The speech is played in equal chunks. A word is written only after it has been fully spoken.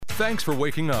Thanks for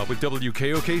waking up with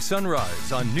WKOK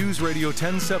Sunrise on News Radio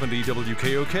 1070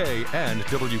 WKOK and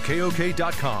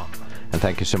WKOK.com. And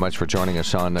thank you so much for joining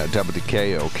us on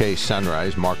WKOK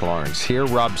Sunrise. Mark Lawrence here.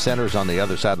 Rob Centers on the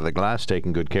other side of the glass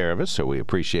taking good care of us, so we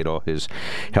appreciate all his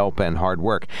help and hard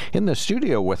work. In the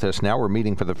studio with us now, we're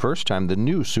meeting for the first time the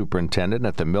new superintendent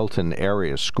at the Milton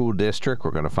Area School District. We're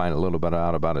going to find a little bit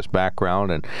out about his background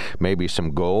and maybe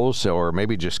some goals, or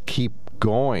maybe just keep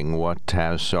going what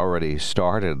has already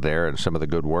started there and some of the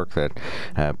good work that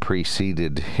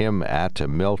preceded him at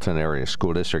Milton Area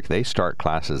School District. They start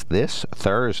classes this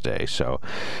Thursday, so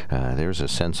there's a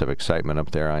sense of excitement up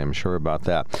there, I am sure about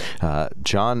that.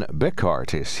 John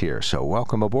Bickhart is here, so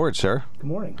welcome aboard, sir. Good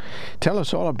morning. Tell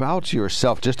us all about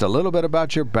yourself, just a little bit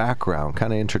about your background.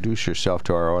 Kind of introduce yourself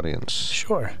to our audience.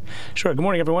 Sure. Good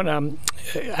morning, everyone. I'm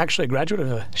actually a graduate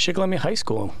of Shikellamy High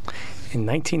School in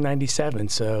 1997,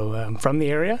 so I'm from the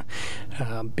area.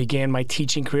 Began my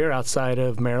teaching career outside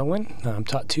of Maryland.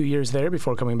 Taught 2 years there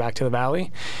before coming back to the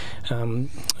Valley. And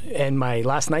my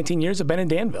last 19 years have been in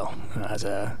Danville as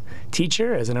a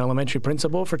teacher, as an elementary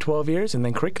principal for 12 years, and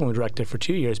then curriculum director for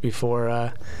 2 years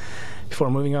before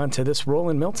moving on to this role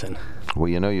in Milton. Well,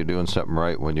 you know you're doing something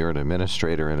right when you're an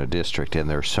administrator in a district and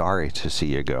they're sorry to see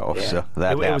you go. Yeah. So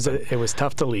that it was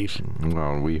tough to leave.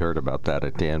 Well, we heard about that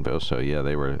at Danville. So yeah,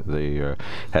 they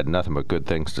had nothing but good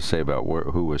things to say about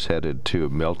who was headed to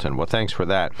Milton. Well, thanks for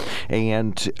that.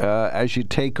 And as you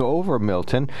take over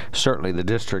Milton, certainly the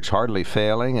district's hardly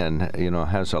failing and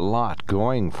has a lot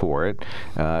going for it.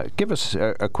 Give us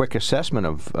a quick assessment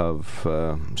of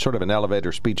sort of an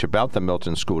elevator speech about the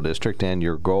Milton School District and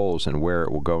your goals and where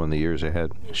it will go in the years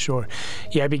ahead. Sure.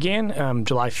 Yeah, I began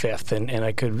July 5th, and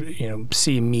I could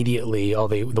see immediately all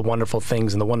the wonderful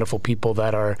things and the wonderful people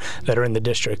that are in the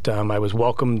district. I was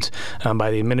welcomed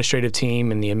by the administrative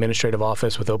team and the administrative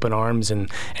office with open arms, and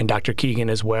Dr.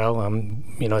 Keegan as well.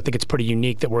 I think it's pretty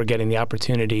unique that we're getting the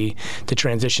opportunity to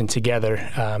transition together.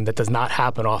 That does not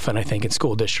happen often, I think, in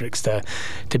school districts to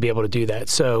be able to do that.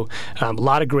 So a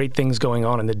lot of great things going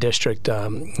on in the district.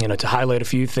 To highlight a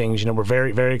few things, we're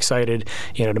very, very excited,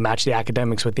 to match the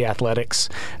academics with the athletics.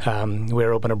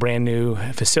 We're opening a brand new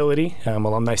facility.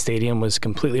 Alumni Stadium was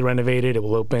completely renovated. It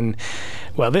will open,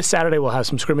 this Saturday we'll have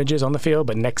some scrimmages on the field,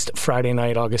 but next Friday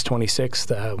night, August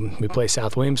 26th, we play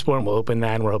South Williamsport, and we'll open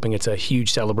that, and we're hoping it's a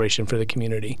huge celebration for the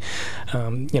community.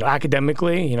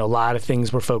 Academically, a lot of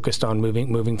things we're focused on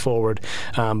moving forward,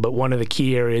 but one of the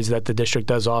key areas that the district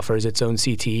does offer is its own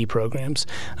CTE programs.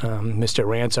 Mr.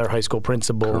 Rance, our high school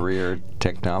principal. Career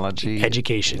Technology.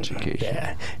 Education.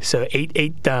 Yeah. So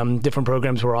eight different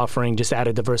programs we're offering. Just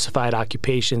added diversified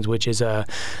occupations, which is a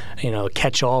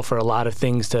catch-all for a lot of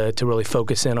things to really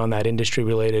focus in on that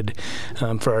industry-related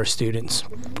for our students.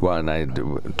 Well, and I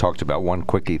talked about one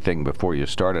quickie thing before you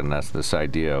started, and that's this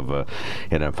idea of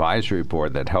an advisory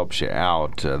board that helps you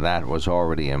out. That was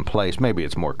already in place. Maybe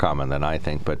it's more common than I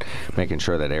think, but making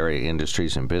sure that area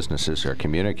industries and businesses are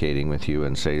communicating with you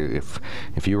and say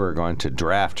if you were going to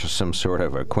draft some sort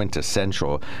of a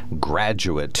quintessential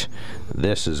graduate,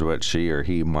 this is what she or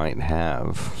he might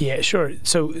have. Yeah, sure.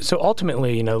 So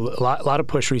ultimately, a lot of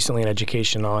push recently in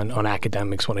education on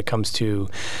academics when it comes to,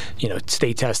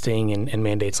 state testing and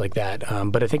mandates like that.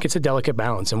 But I think it's a delicate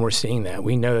balance, and we're seeing that.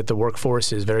 We know that the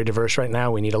workforce is very diverse right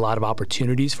now. We need a lot of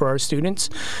opportunities for our students.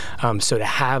 So to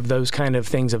have those kind of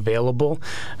things available,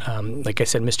 like I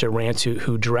said, Mr. Rance,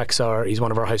 who directs he's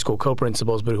one of our high school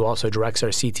co-principals, but who also directs our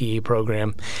CTE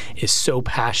program, is so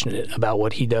passionate about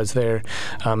what he does there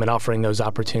and offering those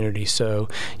opportunities. So,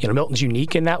 Milton's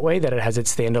unique in that way that it has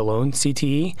its standalone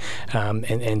CTE,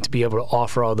 and to be able to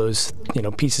offer all those,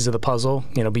 pieces of the puzzle,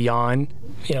 beyond,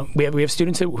 we have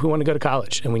students who want to go to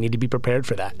college, and we need to be prepared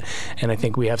for that. And I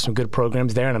think we have some good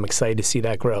programs there, and I'm excited to see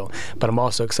that grow. But I'm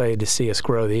also excited to see us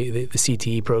grow the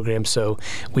CTE program, so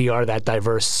we are that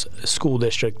diverse school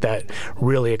district that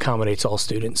really accommodates all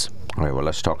students. All right, well,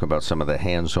 let's talk about some of the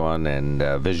hands-on and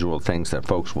visual things that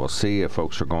folks will see if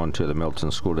folks are going to the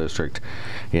Milton School District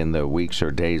in the weeks or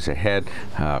days ahead.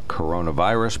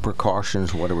 Coronavirus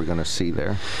precautions, what are we going to see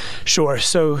there? Sure.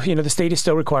 So, the state is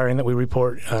still requiring that we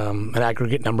report an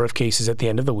aggregate number of cases at the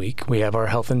end of the week. We have our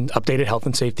updated health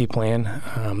and safety plan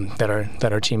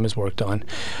that our team has worked on.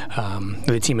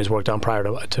 The team has worked on prior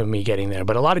to me getting there.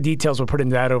 But a lot of details were put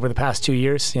into that over the past 2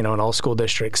 years, in all school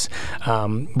districts.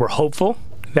 We're hopeful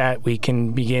that we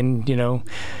can begin,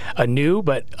 anew,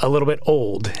 but a little bit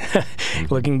old.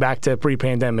 Looking back to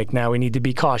pre-pandemic, now we need to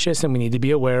be cautious and we need to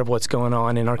be aware of what's going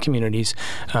on in our communities.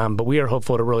 But we are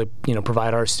hopeful to really,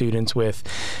 provide our students with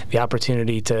the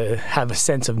opportunity to have a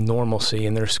sense of normalcy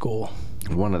in their school.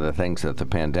 One of the things that the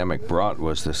pandemic brought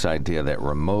was this idea that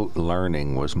remote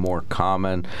learning was more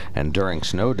common, and during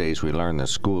snow days we learned that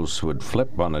schools would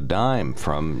flip on a dime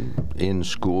from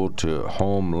in-school to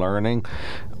home learning.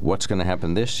 What's going to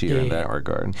happen this year in that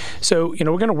regard? So, we're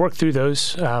going to work through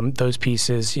those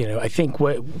pieces. I think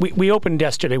what we opened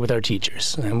yesterday with our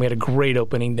teachers, and we had a great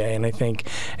opening day, and I think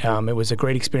it was a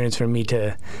great experience for me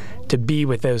to be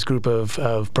with those group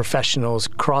of professionals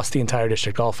across the entire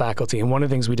district, all faculty. And one of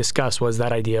the things we discussed was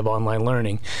that idea of online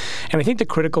learning. And I think the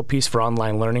critical piece for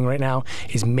online learning right now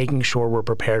is making sure we're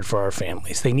prepared for our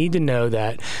families. They need to know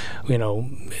that,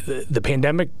 the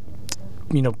pandemic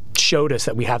showed us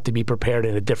that we have to be prepared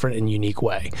in a different and unique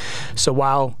way. So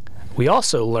while we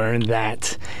also learned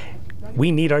that we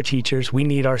need our teachers, we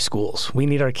need our schools, we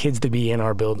need our kids to be in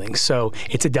our buildings. So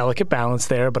it's a delicate balance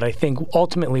there, but I think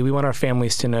ultimately we want our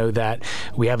families to know that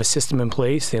we have a system in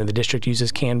place. The district uses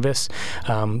Canvas.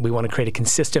 We want to create a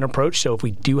consistent approach. So if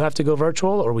we do have to go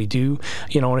virtual, or we do,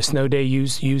 on a snow day,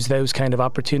 use those kind of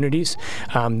opportunities,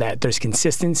 that there's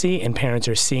consistency and parents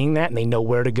are seeing that and they know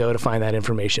where to go to find that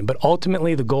information. But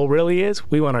ultimately the goal really is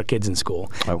we want our kids in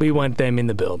school. Okay. We want them in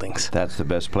the buildings. That's the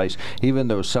best place. Even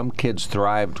though some kids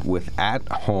thrived with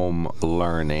at-home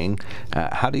learning,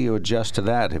 how do you adjust to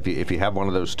that if you have one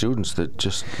of those students that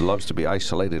just loves to be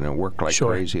isolated and work like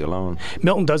crazy alone?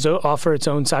 Milton does offer its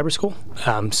own cyber school,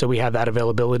 so we have that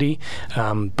availability.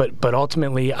 But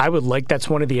ultimately, I would like, that's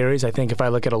one of the areas I think if I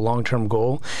look at a long-term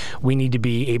goal, we need to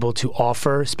be able to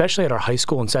offer, especially at our high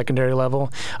school and secondary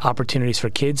level, opportunities for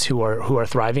kids who are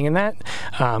thriving in that,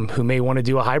 who may want to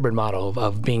do a hybrid model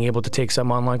of being able to take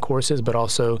some online courses, but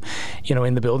also,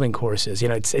 in the building courses.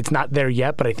 It's not there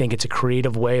yet, but I think it's a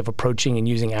creative way of approaching and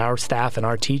using our staff and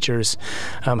our teachers,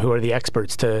 who are the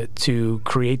experts, to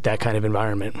create that kind of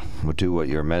environment. We'll do what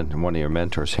one of your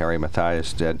mentors, Harry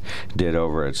Mathias, did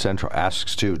over at Central. Ask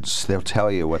students. They'll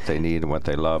tell you what they need and what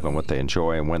they love and what they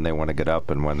enjoy and when they want to get up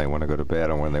and when they want to go to bed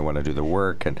and when they want to do the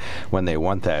work and when they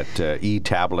want that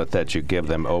e-tablet that you give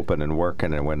them open and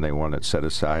working and when they want it set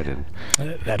aside. And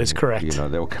that is correct.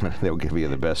 They'll give you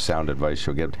the best sound advice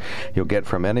you'll get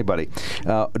from anybody.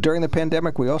 During the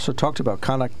pandemic, we also talked about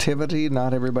connectivity.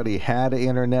 Not everybody had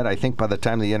internet. I think by the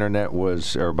time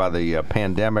the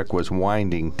pandemic was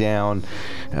winding down,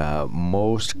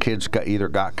 most kids either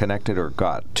got connected or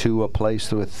got to a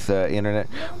place with internet.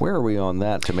 Where are we on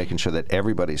that to making sure that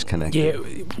everybody's connected?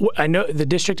 Yeah, I know the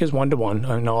district is one-to-one.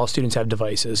 I know all students have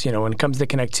devices. When it comes to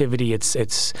connectivity,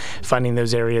 it's finding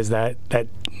those areas that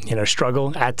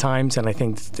struggle at times, and I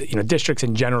think districts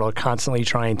in general are constantly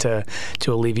trying to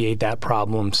alleviate that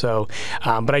problem. So,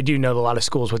 but I do know a lot of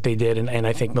schools what they did, and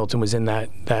I think Milton was in that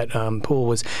pool,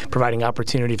 was providing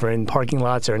opportunity for in parking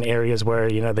lots or in areas where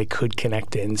they could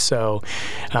connect in. So,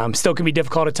 still can be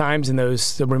difficult at times in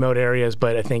the remote areas,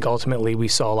 but I think ultimately we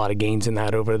saw a lot of gains in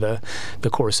that over the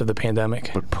course of the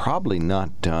pandemic. But probably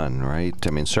not done, right?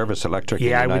 I mean, Service Electric and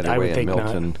United Way in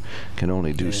Milton can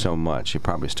only do so much. You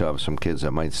probably still have some kids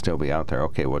that might still be out there.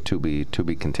 Okay, well, to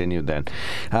be continued then.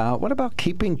 What about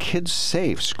keeping kids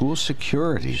safe? School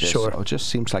security. Sure. It just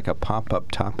seems like a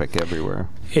pop-up topic everywhere.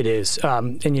 It is.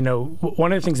 And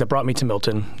one of the things that brought me to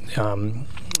Milton,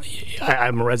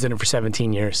 I'm a resident for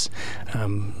 17 years.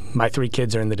 My 3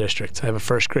 kids are in the district. I have a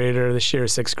first grader this year, a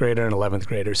 6th grader, and an 11th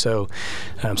grader. So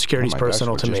security is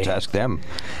personal to me. Just ask them.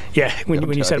 Yeah,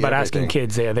 when you said about asking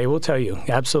kids, they will tell you.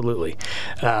 Absolutely.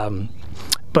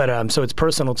 But so it's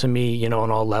personal to me, on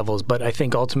all levels. But I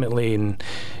think ultimately, and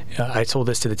I told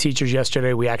this to the teachers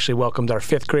yesterday, we actually welcomed our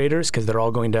 5th graders because they're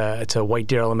all going to White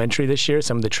Deer Elementary this year,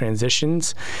 some of the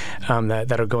transitions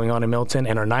that are going on in Milton,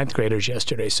 and our 9th graders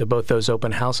yesterday. So both those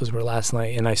open houses were last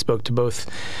night, and I spoke to both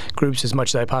groups as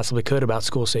much as I possibly could about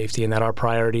school safety and that our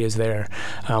priority is there.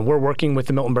 We're working with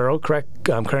the Milton Borough, correct?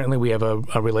 Currently, we have a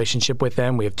relationship with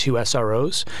them. We have 2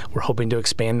 SROs. We're hoping to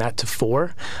expand that to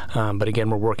 4. But again,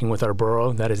 we're working with our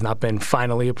borough. That has not been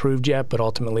finally approved yet, but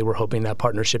ultimately we're hoping that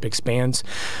partnership expands.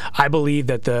 I believe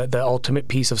that the ultimate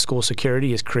piece of school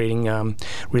security is creating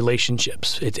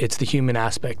relationships. It's the human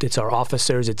aspect. It's our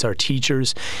officers. It's our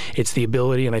teachers. It's the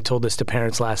ability, and I told this to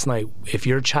parents last night, if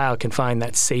your child can find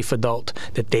that safe adult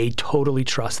that they totally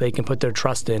trust, they can put their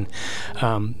trust in,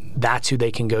 that's who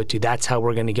they can go to. That's how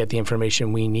we're going to get the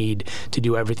information we need to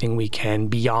do everything we can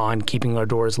beyond keeping our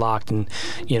doors locked and,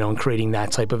 and creating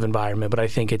that type of environment. But I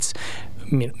think it's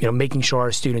making sure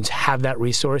our students have that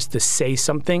resource to say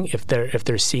something if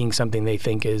they're seeing something they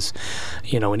think is,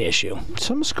 an issue.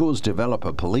 Some schools develop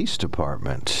a police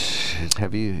department.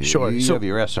 Have you? Sure. You have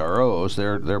your SROs.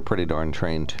 They're pretty darn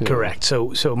trained too. Correct.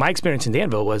 So my experience in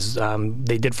Danville was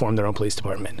they did form their own police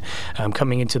department.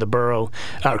 Coming into the borough,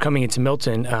 or coming into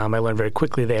Milton, I learned very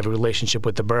quickly they have a relationship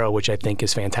with the borough, which I think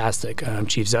is fantastic.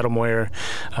 Chief Zettelmoyer,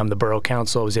 the borough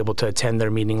council, was able to attend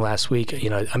their meeting last week.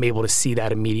 I'm able to see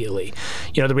that immediately.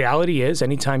 The reality is,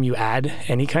 anytime you add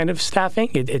any kind of staffing,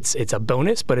 it's a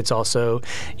bonus, but it's also,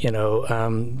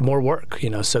 more work.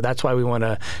 So that's why we want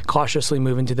to cautiously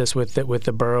move into this with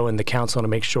the borough and the council to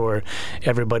make sure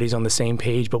everybody's on the same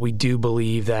page. But we do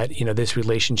believe that this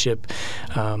relationship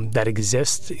that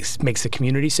exists makes the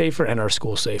community safer and our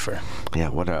school safer. Yeah,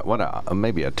 what a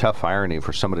maybe a tough irony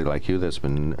for somebody like you that's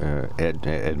been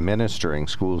administering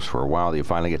schools for a while. You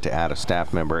finally get to add a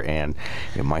staff member, and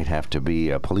it might have to be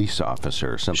a police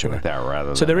officer or something like that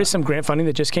rather. So there is some grant funding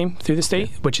that just came through the state,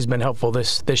 which has been helpful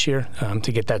this year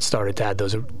to get that started. To add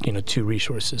those, two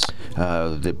resources.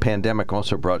 The pandemic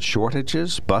also brought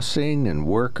shortages, busing, and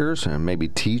workers, and maybe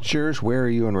teachers. Where are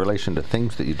you in relation to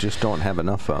things that you just don't have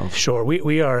enough of? Sure,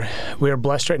 we are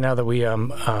blessed right now that we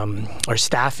our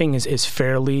staffing is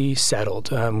fairly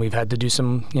settled. We've had to do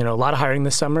some a lot of hiring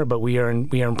this summer, but we are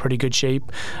in pretty good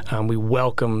shape. We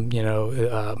welcome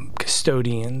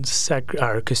custodians,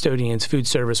 food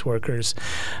service workers.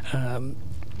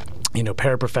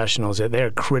 Paraprofessionals,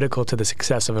 they're critical to the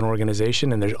success of an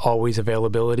organization, and there's always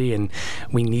availability, and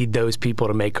we need those people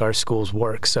to make our schools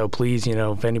work. So please,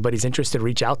 if anybody's interested,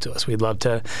 reach out to us. We'd love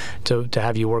to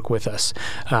have you work with us.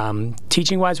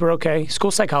 Teaching-wise, we're okay.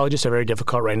 School psychologists are very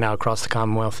difficult right now across the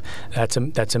Commonwealth. That's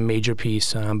a major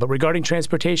piece. But regarding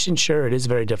transportation, sure, it is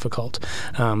very difficult.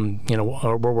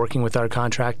 We're working with our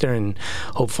contractor and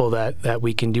hopeful that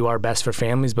we can do our best for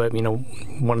families. But,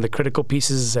 one of the critical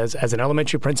pieces as an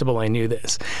elementary principal, I knew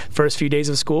this. First few days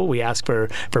of school, we ask for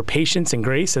patience and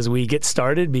grace as we get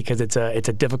started, because it's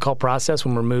a difficult process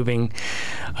when we're moving,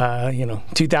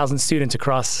 2,000 students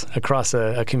across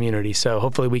a community. So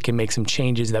hopefully we can make some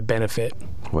changes that benefit.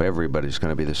 Well, everybody's going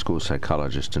to be the school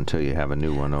psychologist until you have a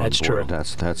new one on That's board. True.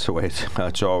 That's the way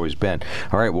it's always been.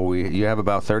 All right. Well, you have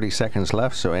about 30 seconds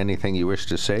left. So anything you wish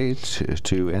to say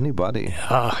to anybody?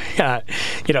 I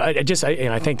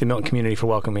thank the Milton community for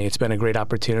welcoming me. It's been a great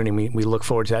opportunity. We look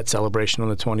forward to that celebration on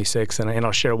the 26th, and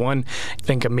I'll share one, I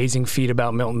think, amazing feat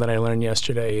about Milton that I learned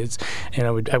yesterday. I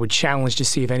would challenge to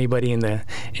see if anybody in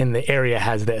the area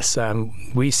has this.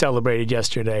 We celebrated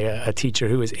yesterday a teacher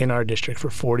who was in our district for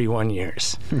 41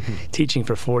 years, teaching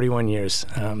for 41 years,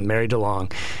 Mary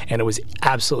DeLong, and it was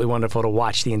absolutely wonderful to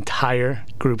watch the entire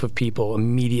group of people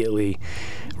immediately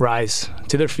rise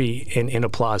to their feet in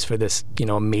applause for this,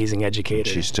 amazing educator.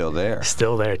 She's still there.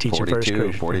 Still there, teaching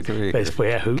 42, first grade.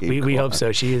 43. Yeah, we hope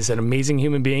so. She is an amazing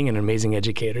human being and an amazing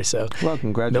educator. So, well,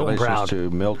 congratulations to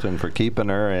Milton for keeping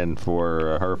her, and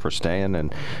for her for staying,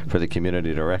 and for the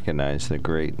community to recognize the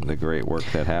great work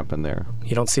that happened there.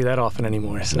 You don't see that often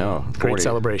anymore. So no, 40, great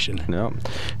celebration. No,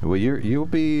 well, you'll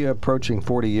be approaching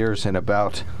 40 years in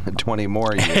about 20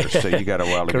 more years, so you got a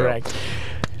while to Correct. go.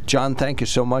 John, thank you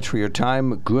so much for your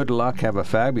time. Good luck. Have a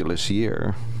fabulous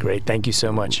year. Great. Thank you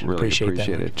so much. Really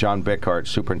appreciate it. John Bickhart,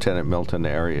 Superintendent, Milton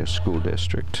Area School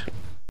District.